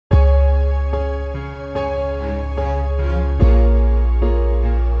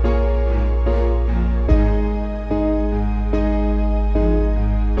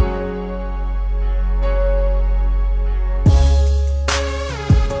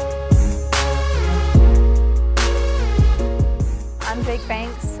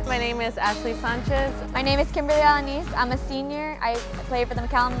My name is Ashley Sanchez. My name is Kimberly Alanis. I'm a senior. I play for the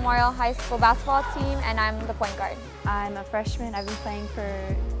McAllen Memorial High School Basketball team, and I'm the point guard. I'm a freshman. I've been playing for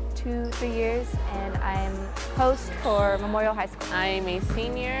 2-3 years, and I'm host for Memorial High School. I'm a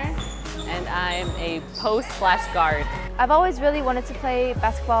senior, and I'm a post/guard. I've always really wanted to play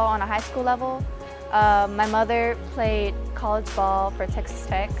basketball on a high school level. My mother played college ball for Texas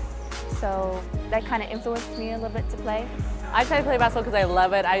Tech, so that kind of influenced me a little bit to play. I try to play basketball because I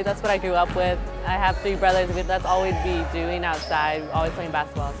love it. That's what I grew up with. I have 3 brothers. That's all we'd be doing outside, always playing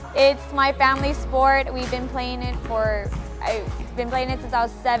basketball. It's my family sport. I've been playing it since I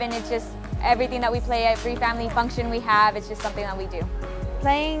was 7. It's just everything that we play, every family function we have, it's just something that we do.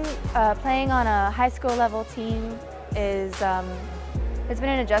 Playing on a high school level team it's been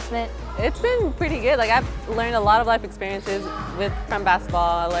an adjustment. It's been pretty good. I've learned a lot of life experiences from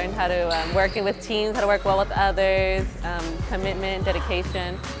basketball. I learned how to working with teams, how to work well with others, commitment,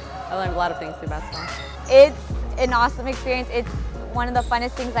 dedication. I learned a lot of things through basketball. It's an awesome experience. It's one of the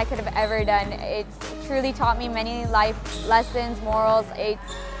funnest things I could have ever done. It's truly taught me many life lessons, morals.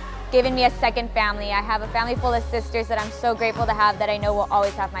 It's given me a second family. I have a family full of sisters that I'm so grateful to have that I know will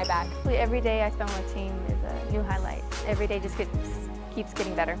always have my back. Every day I spend with a team is a new highlight. Every day just keeps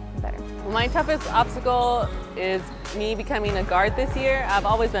getting better and better. My toughest obstacle is me becoming a guard this year. I've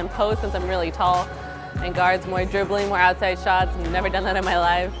always been post since I'm really tall, and guard's more dribbling, more outside shots. I've never done that in my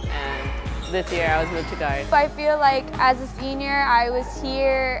life, and this year I was moved to guard. I feel like as a senior, I was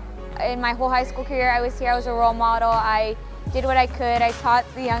here in my whole high school career. I was a role model. I did what I could. I taught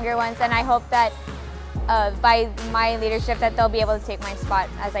the younger ones, and I hope that by my leadership that they'll be able to take my spot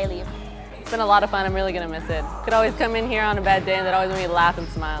as I leave. It's been a lot of fun. I'm really going to miss it. Could always come in here on a bad day and they'd always make me laugh and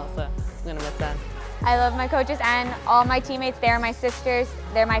smile, so I'm going to miss that. I love my coaches and all my teammates. They're my sisters,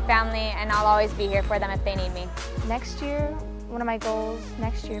 they're my family, and I'll always be here for them if they need me. Next year, one of my goals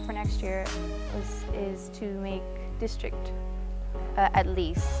for next year is to make district at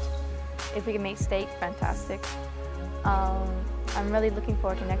least. If we can make state, fantastic. I'm really looking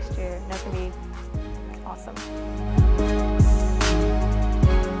forward to next year. That's going to be awesome.